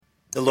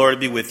The Lord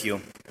be with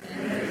you.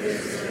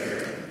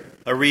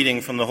 A reading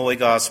from the Holy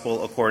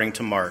Gospel according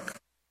to Mark.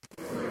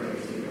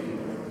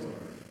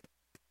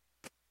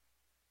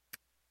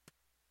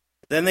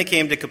 Then they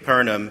came to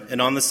Capernaum,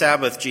 and on the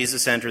Sabbath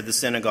Jesus entered the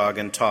synagogue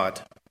and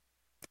taught.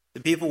 The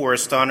people were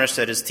astonished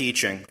at his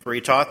teaching, for he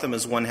taught them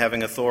as one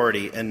having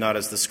authority and not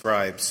as the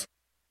scribes.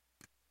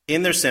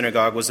 In their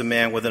synagogue was a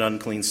man with an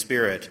unclean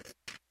spirit.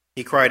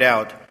 He cried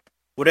out,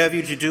 "What have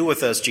you to do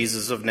with us,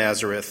 Jesus of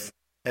Nazareth?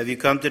 Have you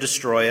come to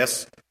destroy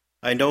us?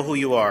 I know who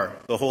you are,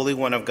 the Holy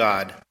One of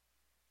God."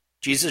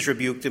 Jesus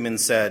rebuked him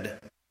and said,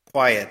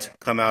 "Quiet,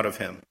 come out of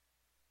him."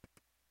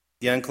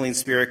 The unclean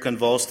spirit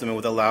convulsed him, and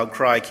with a loud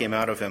cry came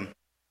out of him.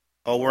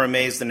 All were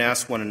amazed and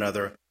asked one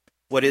another,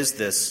 "What is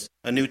this?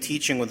 A new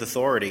teaching with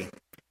authority.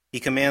 He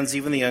commands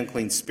even the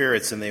unclean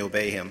spirits, and they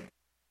obey him."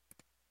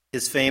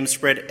 His fame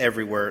spread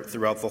everywhere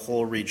throughout the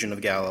whole region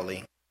of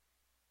Galilee.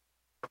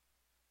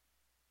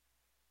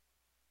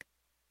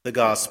 The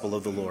Gospel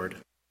of the Lord.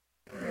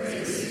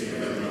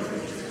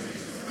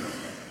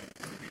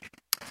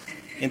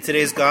 In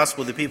today's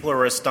Gospel, the people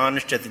are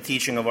astonished at the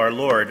teaching of our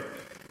Lord,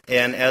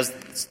 and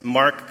as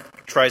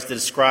Mark tries to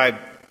describe,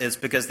 it's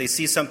because they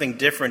see something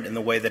different in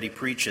the way that he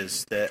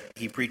preaches, that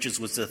he preaches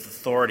with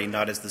authority,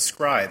 not as the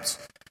scribes.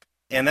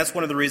 And that's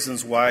one of the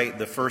reasons why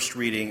the first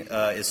reading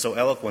is so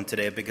eloquent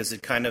today, because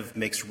it kind of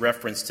makes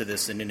reference to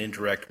this in an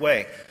indirect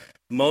way.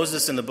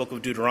 Moses in the book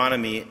of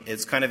Deuteronomy,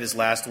 it's kind of his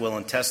last will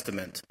and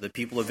testament. The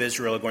people of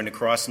Israel are going to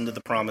cross into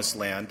the promised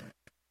land,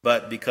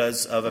 but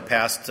because of a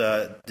past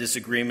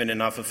disagreement and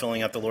not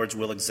fulfilling out the Lord's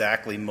will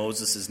exactly,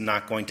 Moses is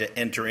not going to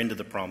enter into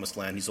the promised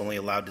land. He's only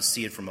allowed to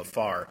see it from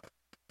afar.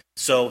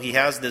 So he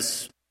has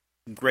this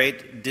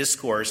great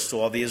discourse to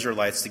all the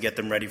Israelites to get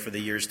them ready for the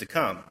years to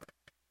come.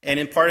 And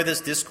in part of this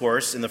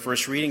discourse, in the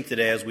first reading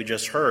today, as we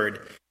just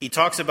heard, he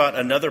talks about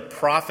another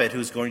prophet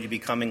who's going to be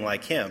coming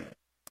like him.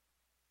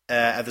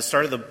 At the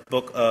start of the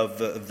book of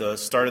the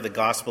start of the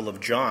Gospel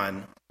of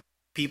John,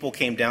 people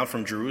came down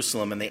from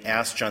Jerusalem and they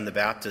asked John the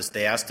Baptist,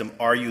 they asked him,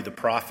 "Are you the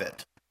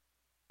prophet?"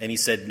 And he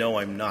said, "No,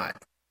 I'm not."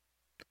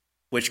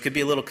 Which could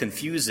be a little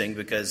confusing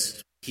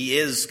because he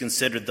is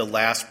considered the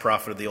last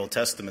prophet of the Old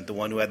Testament, the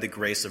one who had the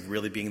grace of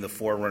really being the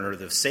forerunner of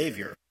the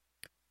Savior.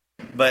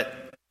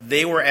 But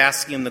they were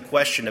asking him the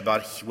question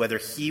about whether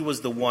he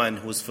was the one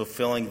who was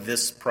fulfilling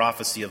this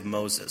prophecy of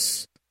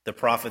Moses, the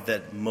prophet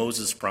that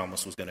Moses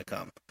promised was going to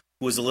come,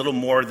 who was a little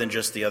more than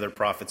just the other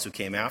prophets who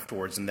came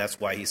afterwards, and that's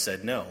why he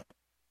said no.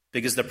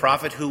 Because the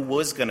prophet who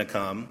was going to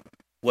come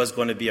was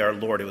going to be our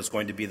Lord. It was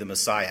going to be the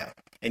Messiah.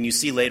 And you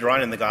see later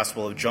on in the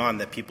Gospel of John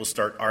that people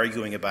start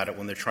arguing about it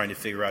when they're trying to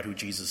figure out who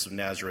Jesus of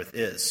Nazareth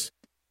is.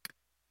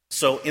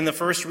 So in the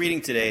first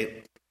reading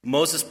today,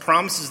 Moses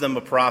promises them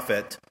a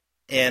prophet,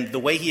 and the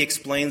way he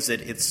explains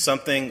it, it's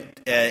something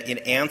in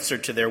answer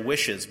to their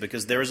wishes,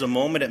 because there is a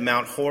moment at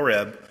Mount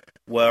Horeb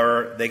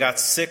where they got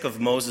sick of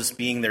Moses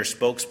being their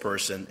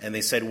spokesperson, and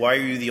they said, "Why are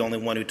you the only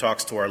one who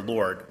talks to our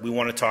Lord? We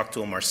want to talk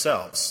to him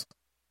ourselves."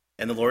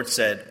 And the Lord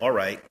said, "All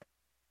right,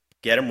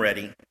 get him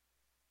ready."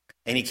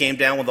 And he came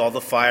down with all the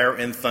fire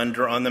and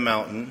thunder on the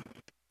mountain,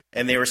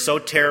 and they were so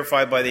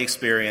terrified by the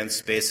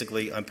experience,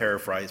 basically, I'm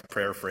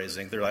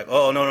paraphrasing, they're like,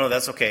 "Oh, no,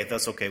 that's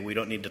okay, we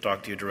don't need to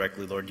talk to you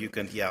directly, Lord, you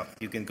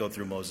can go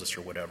through Moses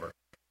or whatever."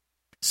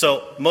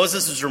 So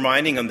Moses is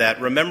reminding them that,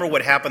 remember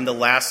what happened the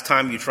last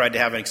time you tried to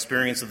have an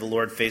experience of the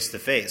Lord face to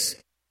face.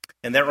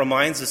 And that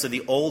reminds us of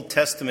the Old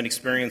Testament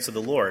experience of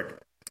the Lord.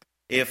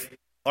 If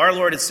our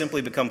Lord had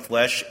simply become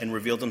flesh and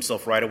revealed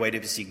himself right away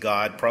to see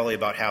God, probably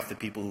about half the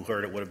people who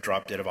heard it would have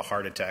dropped dead of a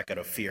heart attack out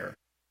of fear.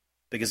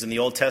 Because in the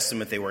Old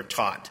Testament they were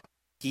taught,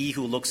 he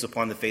who looks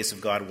upon the face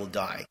of God will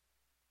die.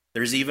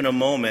 There's even a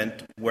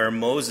moment where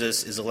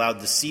Moses is allowed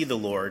to see the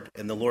Lord,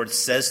 and the Lord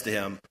says to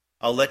him,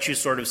 "I'll let you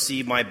sort of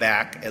see my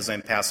back as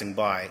I'm passing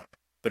by,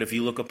 but if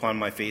you look upon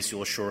my face, you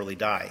will surely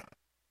die."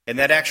 And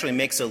that actually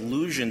makes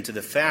allusion to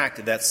the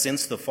fact that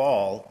since the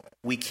fall,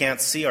 we can't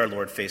see our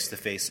Lord face to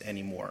face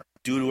anymore,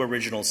 due to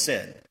original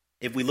sin.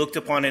 If we looked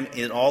upon him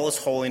in all his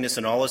holiness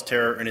and all his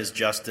terror and his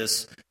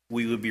justice,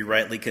 we would be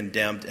rightly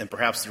condemned, and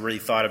perhaps the really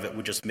thought of it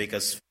would just make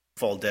us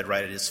fall dead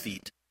right at his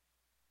feet.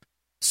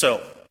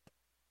 So,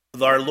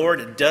 our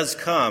Lord does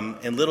come,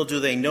 and little do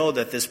they know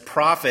that this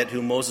prophet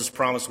who Moses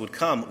promised would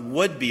come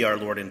would be our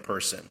Lord in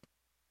person.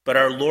 But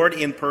our Lord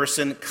in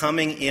person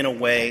coming in a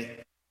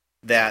way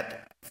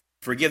that,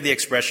 forgive the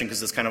expression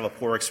because it's kind of a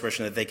poor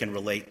expression, that they can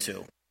relate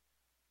to.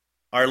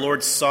 Our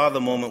Lord saw the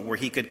moment where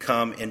he could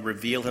come and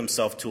reveal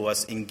himself to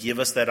us and give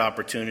us that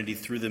opportunity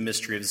through the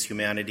mystery of his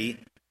humanity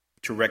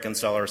to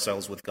reconcile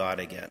ourselves with God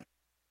again.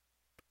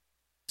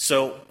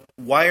 So,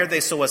 why are they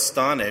so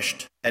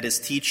astonished at his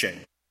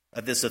teaching,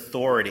 at this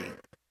authority?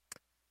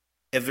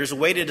 If there's a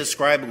way to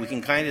describe it, we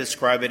can kind of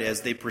describe it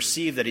as they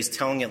perceive that he's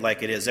telling it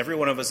like it is. Every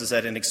one of us has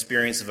had an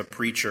experience of a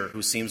preacher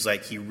who seems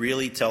like he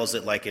really tells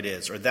it like it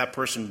is, or that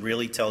person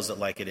really tells it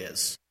like it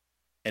is.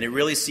 And it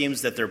really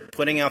seems that they're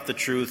putting out the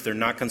truth. They're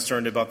not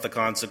concerned about the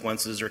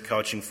consequences or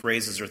couching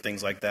phrases or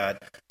things like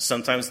that.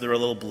 Sometimes they're a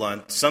little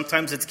blunt.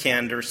 Sometimes it's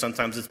candor.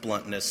 Sometimes it's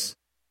bluntness.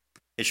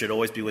 It should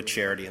always be with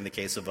charity in the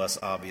case of us,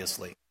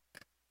 obviously.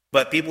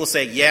 But people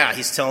say, yeah,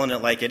 he's telling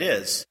it like it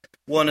is.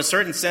 Well, in a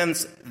certain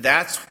sense,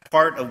 that's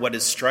part of what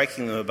is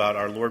striking them about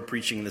our Lord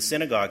preaching in the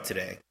synagogue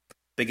today.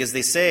 Because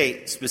they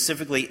say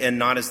specifically, and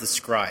not as the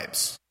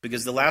scribes.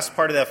 Because the last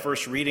part of that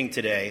first reading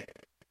today,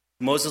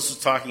 Moses was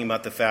talking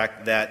about the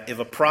fact that if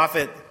a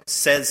prophet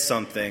says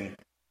something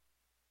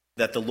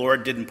that the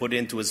Lord didn't put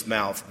into his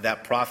mouth,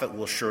 that prophet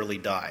will surely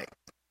die.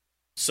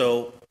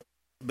 So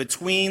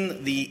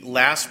between the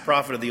last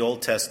prophet of the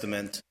Old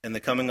Testament and the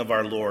coming of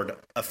our Lord,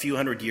 a few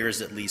hundred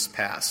years at least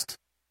passed.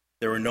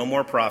 There were no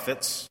more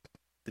prophets.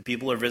 The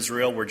people of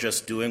Israel were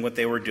just doing what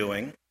they were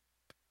doing.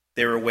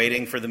 They were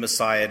waiting for the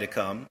Messiah to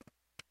come.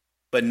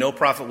 But no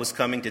prophet was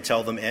coming to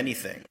tell them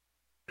anything.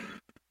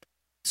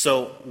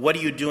 So what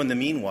do you do in the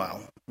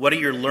meanwhile? What do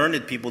your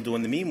learned people do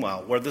in the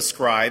meanwhile? Where the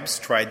scribes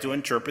tried to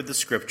interpret the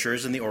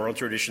scriptures and the oral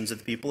traditions of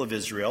the people of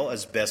Israel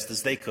as best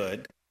as they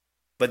could.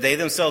 But they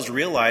themselves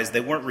realized they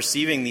weren't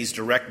receiving these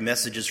direct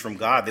messages from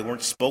God. They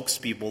weren't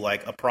spokespeople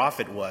like a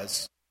prophet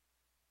was.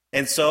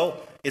 And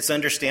so it's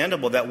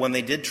understandable that when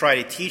they did try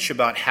to teach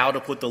about how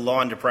to put the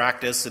law into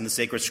practice in the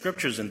sacred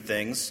scriptures and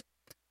things,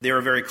 they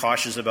were very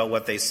cautious about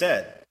what they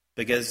said,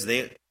 because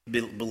they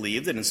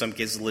believed, and in some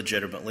cases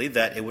legitimately,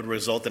 that it would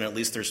result in at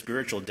least their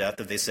spiritual death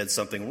if they said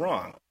something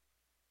wrong.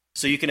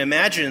 So you can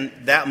imagine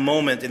that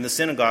moment in the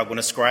synagogue when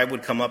a scribe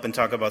would come up and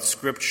talk about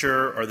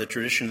scripture or the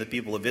tradition of the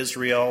people of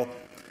Israel.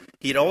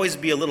 He'd always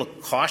be a little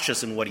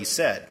cautious in what he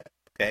said.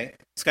 Okay?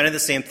 It's kind of the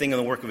same thing in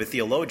the work of a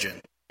theologian.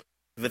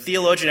 If a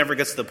theologian ever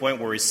gets to the point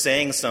where he's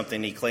saying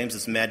something he claims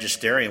it's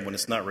magisterium when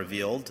it's not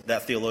revealed,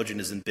 that theologian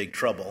is in big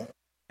trouble,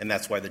 and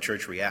that's why the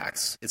church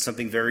reacts. It's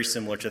something very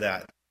similar to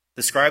that.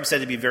 The scribes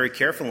had to be very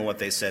careful in what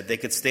they said. They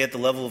could stay at the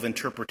level of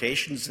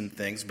interpretations and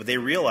things, but they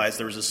realized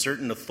there was a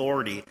certain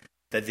authority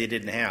that they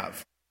didn't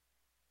have.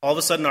 All of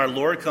a sudden, our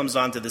Lord comes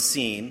onto the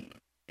scene,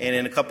 and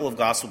in a couple of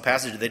gospel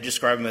passages, they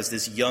describe him as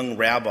this young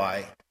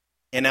rabbi.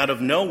 And out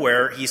of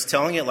nowhere, he's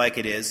telling it like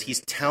it is.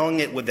 He's telling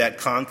it with that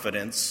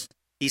confidence.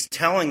 He's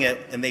telling it,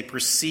 and they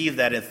perceive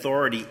that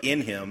authority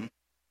in him,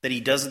 that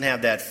he doesn't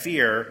have that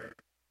fear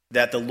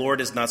that the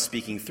Lord is not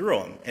speaking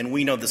through him. And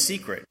we know the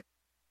secret.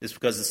 It's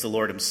because it's the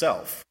Lord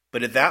himself.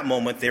 But at that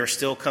moment, they're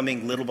still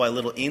coming little by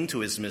little into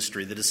his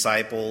mystery, the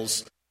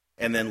disciples,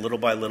 and then little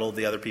by little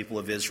the other people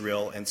of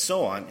Israel, and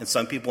so on. And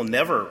some people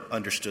never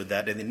understood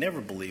that, and they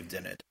never believed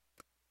in it.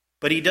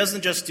 But he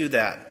doesn't just do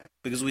that,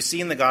 because we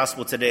see in the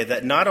gospel today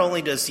that not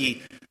only does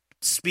he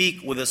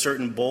speak with a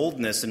certain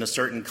boldness and a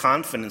certain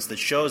confidence that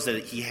shows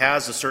that he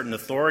has a certain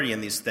authority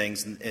in these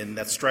things, and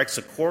that strikes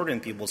a chord in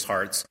people's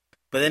hearts,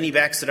 but then he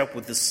backs it up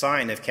with the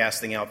sign of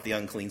casting out the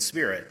unclean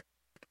spirit.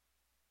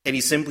 And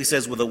he simply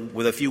says with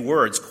a few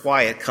words,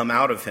 quiet, come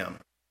out of him.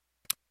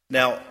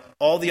 Now,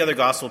 all the other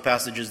gospel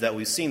passages that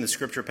we've seen, the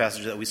scripture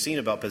passages that we've seen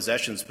about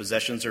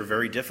possessions are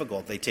very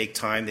difficult. They take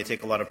time, they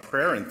take a lot of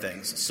prayer and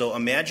things. So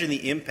imagine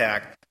the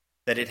impact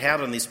that it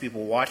had on these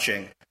people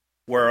watching,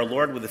 where our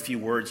Lord with a few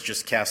words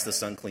just cast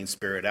this unclean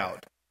spirit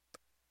out.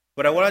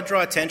 But I want to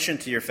draw attention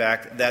to your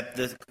fact that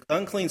the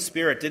unclean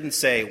spirit didn't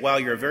say, wow,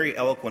 you're a very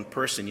eloquent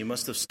person, you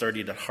must have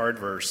studied at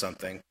Harvard or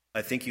something.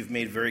 I think you've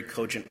made very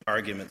cogent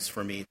arguments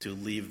for me to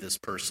leave this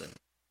person.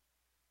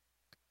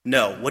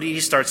 No, what did he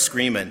start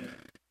screaming?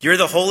 You're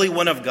the Holy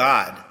One of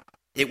God.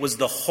 It was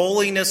the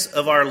holiness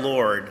of our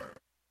Lord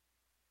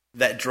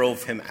that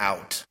drove him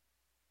out.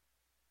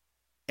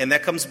 And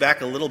that comes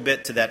back a little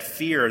bit to that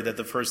fear that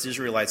the first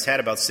Israelites had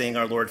about seeing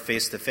our Lord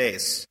face to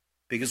face.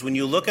 Because when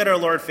you look at our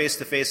Lord face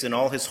to face in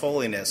all his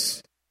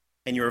holiness,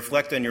 and you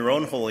reflect on your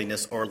own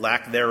holiness or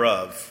lack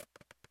thereof,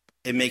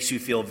 it makes you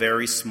feel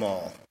very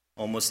small,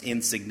 almost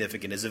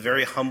insignificant. It's a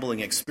very humbling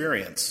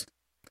experience.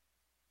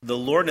 The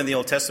Lord in the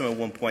Old Testament at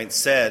one point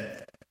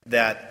said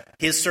that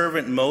his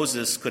servant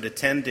Moses could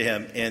attend to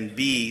him and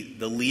be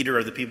the leader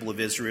of the people of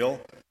Israel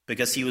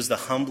because he was the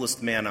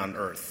humblest man on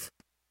earth.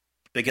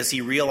 Because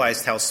he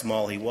realized how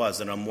small he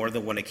was. And on more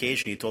than one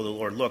occasion, he told the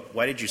Lord, look,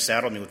 why did you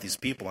saddle me with these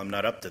people? I'm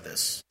not up to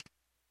this.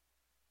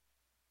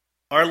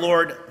 Our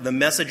Lord, the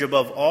message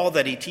above all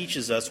that he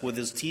teaches us with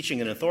his teaching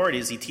and authority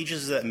is he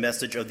teaches us that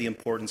message of the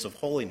importance of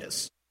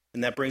holiness.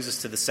 And that brings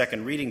us to the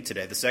second reading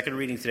today. The second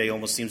reading today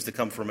almost seems to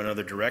come from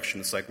another direction.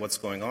 It's like, what's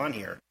going on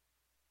here?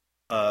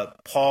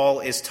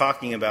 Paul is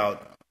talking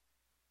about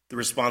the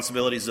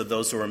responsibilities of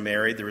those who are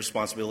married, the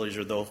responsibilities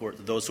of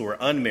those who are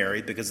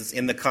unmarried, because it's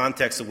in the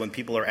context of when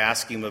people are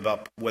asking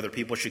about whether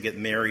people should get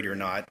married or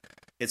not.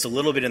 It's a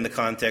little bit in the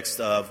context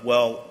of,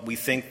 well, we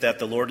think that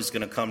the Lord is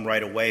going to come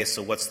right away,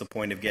 so what's the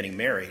point of getting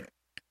married?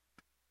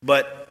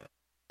 But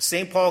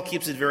St. Paul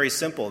keeps it very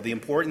simple. The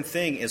important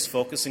thing is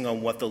focusing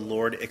on what the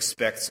Lord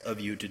expects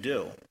of you to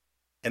do.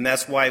 And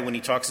that's why when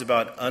he talks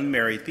about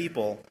unmarried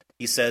people,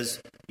 he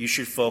says you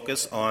should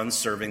focus on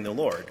serving the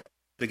Lord,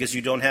 because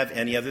you don't have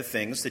any other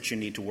things that you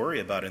need to worry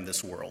about in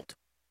this world.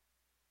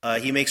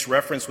 He makes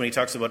reference when he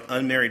talks about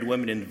unmarried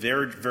women and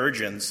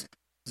virgins.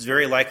 It's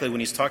very likely when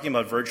he's talking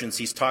about virgins,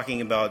 he's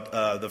talking about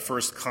the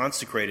first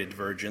consecrated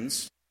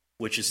virgins,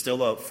 which is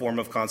still a form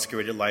of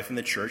consecrated life in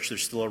the church.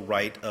 There's still a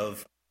rite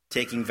of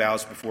taking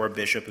vows before a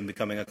bishop and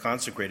becoming a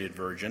consecrated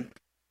virgin.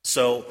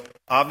 So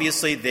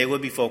obviously they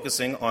would be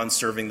focusing on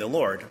serving the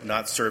Lord,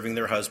 not serving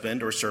their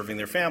husband or serving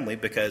their family,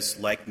 because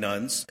like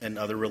nuns and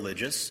other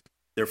religious,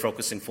 they're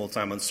focusing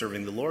full-time on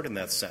serving the Lord in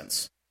that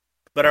sense.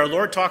 But our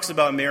Lord talks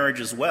about marriage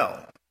as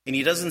well. And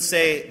he doesn't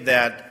say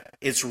that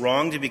it's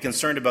wrong to be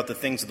concerned about the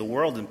things of the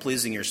world and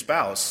pleasing your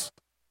spouse.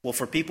 Well,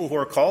 for people who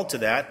are called to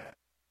that,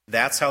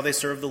 that's how they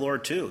serve the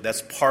Lord too.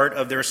 That's part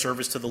of their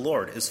service to the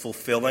Lord, is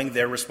fulfilling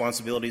their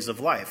responsibilities of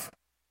life.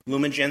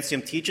 Lumen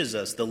Gentium teaches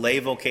us the lay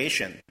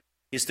vocation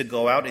is to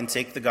go out and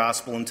take the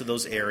gospel into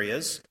those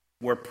areas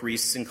where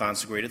priests and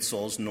consecrated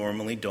souls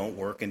normally don't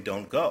work and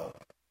don't go,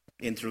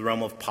 into the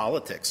realm of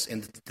politics,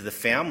 into the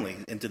family,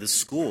 into the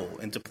school,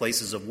 into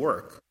places of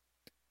work.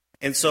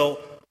 And so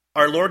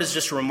our Lord is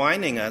just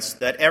reminding us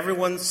that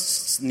everyone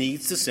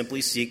needs to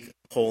simply seek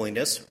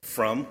holiness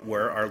from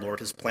where our Lord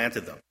has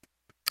planted them.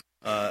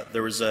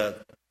 There was a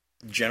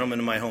gentleman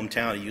in my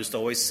hometown who used to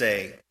always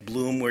say,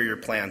 bloom where you're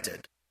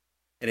planted.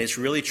 And it's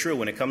really true.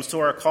 When it comes to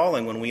our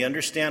calling, when we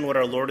understand what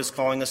our Lord is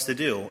calling us to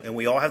do, and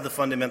we all have the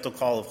fundamental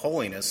call of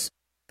holiness,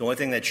 the only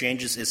thing that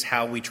changes is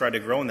how we try to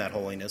grow in that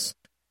holiness.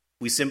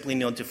 We simply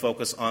need to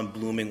focus on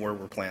blooming where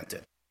we're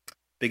planted.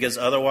 Because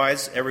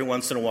otherwise, every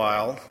once in a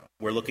while,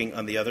 we're looking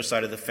on the other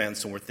side of the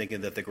fence and we're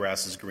thinking that the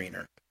grass is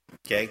greener.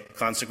 Okay?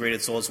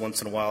 Consecrated souls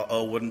once in a while,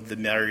 oh, wouldn't the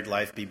married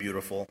life be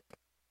beautiful?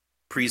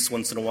 Priests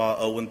once in a while,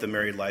 oh, wouldn't the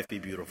married life be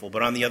beautiful?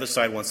 But on the other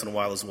side once in a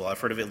while as well.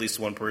 I've heard of at least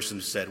one person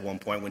who said at one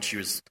point when she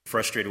was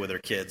frustrated with her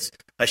kids,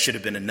 I should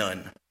have been a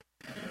nun.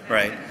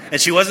 Right?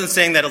 And she wasn't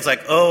saying that it was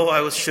like, oh,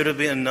 I should have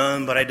been a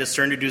nun, but I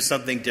discerned to do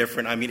something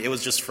different. I mean, it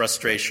was just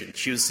frustration.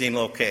 She was seeing,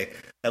 okay,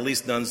 at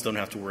least nuns don't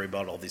have to worry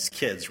about all these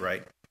kids,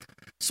 right?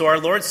 So our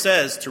Lord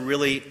says to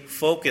really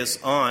focus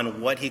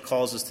on what he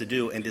calls us to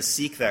do and to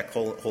seek that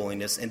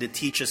holiness and to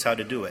teach us how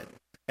to do it.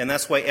 And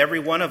that's why every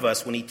one of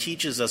us, when he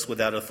teaches us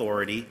without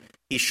authority,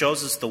 he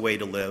shows us the way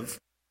to live,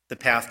 the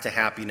path to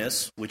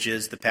happiness, which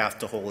is the path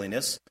to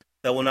holiness,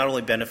 that will not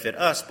only benefit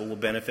us, but will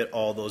benefit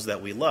all those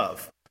that we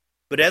love.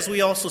 But as we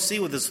also see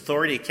with his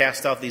authority to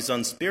cast out these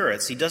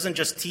unspirits, he doesn't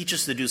just teach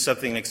us to do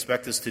something and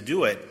expect us to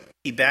do it.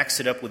 He backs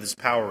it up with his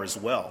power as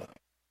well.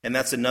 And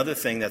that's another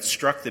thing that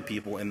struck the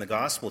people in the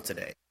gospel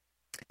today.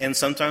 And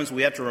sometimes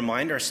we have to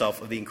remind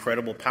ourselves of the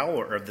incredible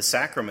power of the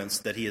sacraments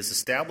that he has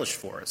established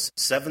for us.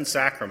 7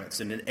 sacraments.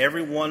 And in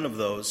every one of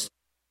those,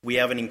 we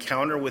have an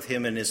encounter with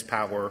him and his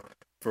power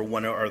for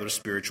one or other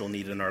spiritual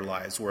need in our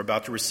lives. We're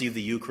about to receive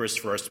the Eucharist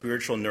for our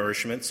spiritual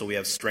nourishment, so we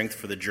have strength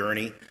for the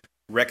journey.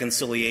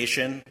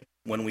 Reconciliation,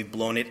 when we've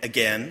blown it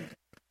again.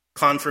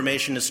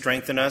 Confirmation to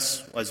strengthen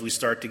us as we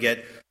start to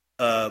get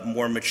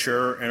more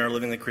mature in our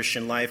living the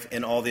Christian life,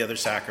 and all the other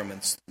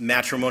sacraments.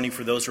 Matrimony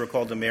for those who are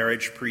called to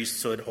marriage,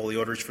 priesthood, holy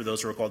orders for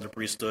those who are called to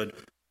priesthood,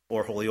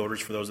 or holy orders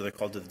for those that are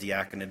called to the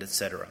diaconate,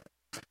 etc.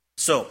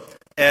 So,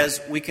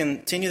 as we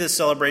continue the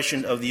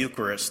celebration of the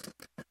Eucharist,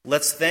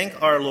 let's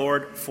thank our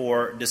Lord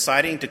for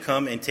deciding to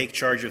come and take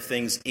charge of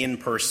things in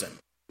person.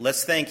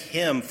 Let's thank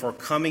him for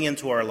coming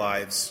into our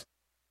lives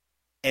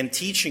and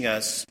teaching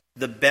us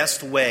the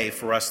best way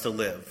for us to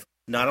live,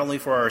 not only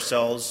for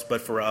ourselves, but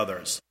for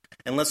others.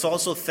 And let's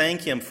also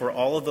thank him for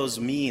all of those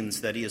means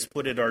that he has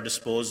put at our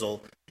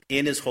disposal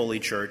in his holy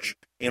church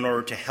in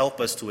order to help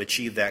us to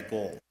achieve that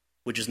goal,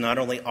 which is not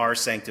only our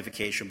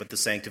sanctification, but the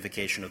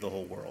sanctification of the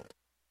whole world.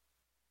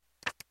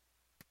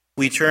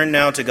 We turn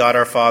now to God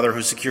our Father,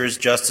 who secures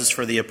justice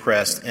for the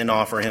oppressed, and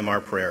offer him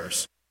our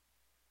prayers.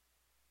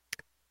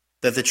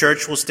 That the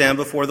church will stand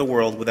before the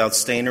world without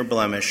stain or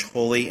blemish,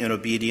 holy and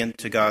obedient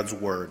to God's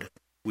word,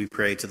 we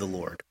pray to the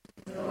Lord.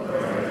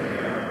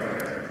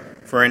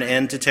 For an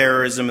end to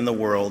terrorism in the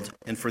world,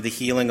 and for the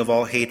healing of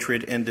all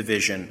hatred and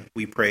division,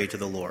 we pray to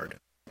the Lord.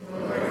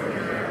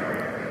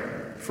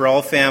 For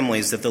all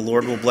families, that the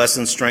Lord will bless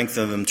and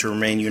strengthen them to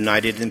remain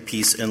united in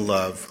peace and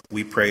love,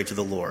 we pray to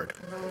the Lord.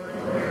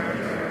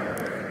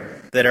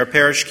 That our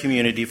parish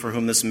community for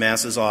whom this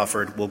Mass is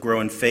offered will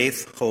grow in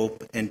faith,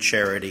 hope, and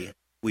charity,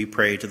 we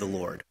pray to the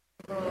Lord.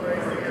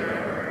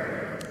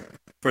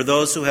 For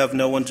those who have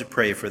no one to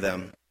pray for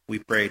them, we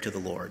pray to the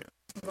Lord.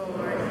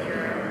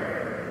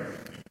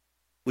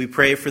 We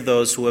pray for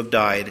those who have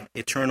died.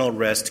 Eternal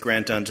rest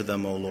grant unto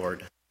them, O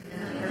Lord.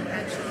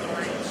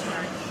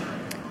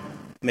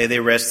 May they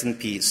rest in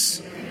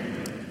peace.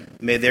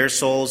 May their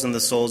souls and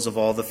the souls of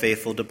all the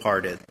faithful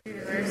departed.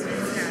 Amen.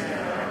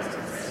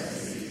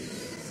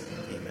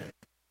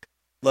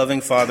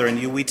 Loving Father, in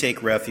you we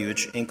take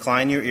refuge.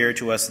 Incline your ear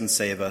to us and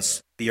save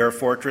us. Be our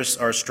fortress,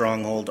 our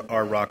stronghold,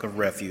 our rock of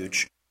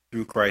refuge.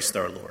 Through Christ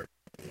our Lord.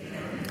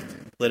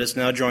 Amen. Let us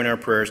now join our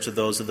prayers to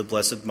those of the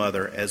Blessed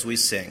Mother as we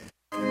sing.